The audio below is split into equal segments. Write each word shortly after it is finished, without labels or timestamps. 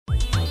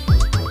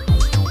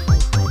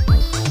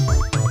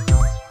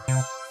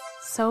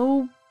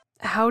So,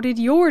 how did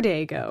your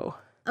day go?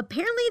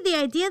 Apparently the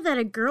idea that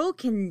a girl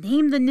can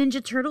name the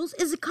Ninja Turtles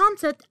is a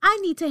concept I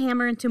need to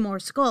hammer into more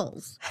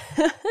skulls.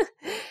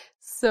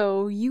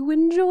 So, you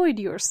enjoyed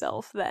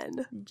yourself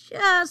then?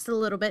 Just a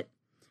little bit.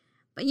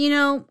 But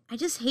I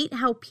just hate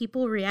how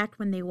people react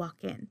when they walk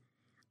in.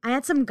 I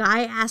had some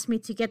guy ask me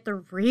to get the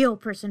real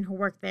person who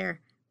worked there.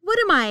 What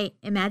am I,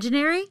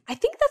 imaginary? I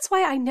think that's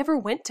why I never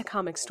went to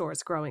comic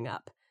stores growing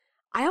up.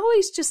 I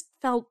always just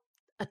felt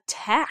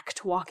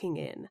attacked walking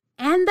in.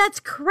 And that's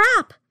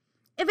crap!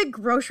 If a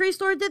grocery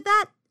store did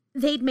that,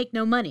 they'd make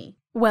no money.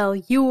 Well,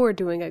 you're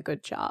doing a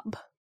good job.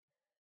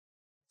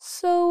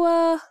 So,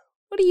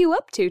 what are you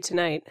up to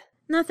tonight?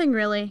 Nothing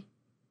really.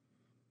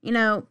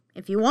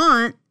 If you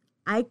want,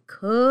 I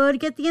could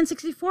get the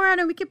N64 out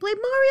and we could play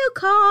Mario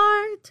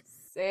Kart.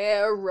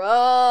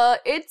 Sarah,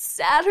 it's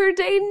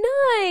Saturday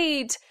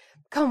night.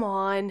 Come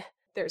on.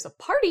 There's a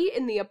party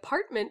in the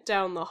apartment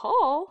down the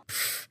hall.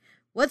 Pfft,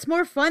 what's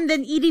more fun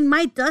than eating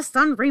my dust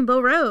on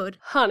Rainbow Road?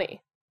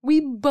 Honey,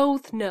 we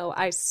both know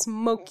I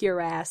smoke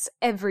your ass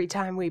every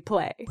time we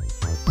play.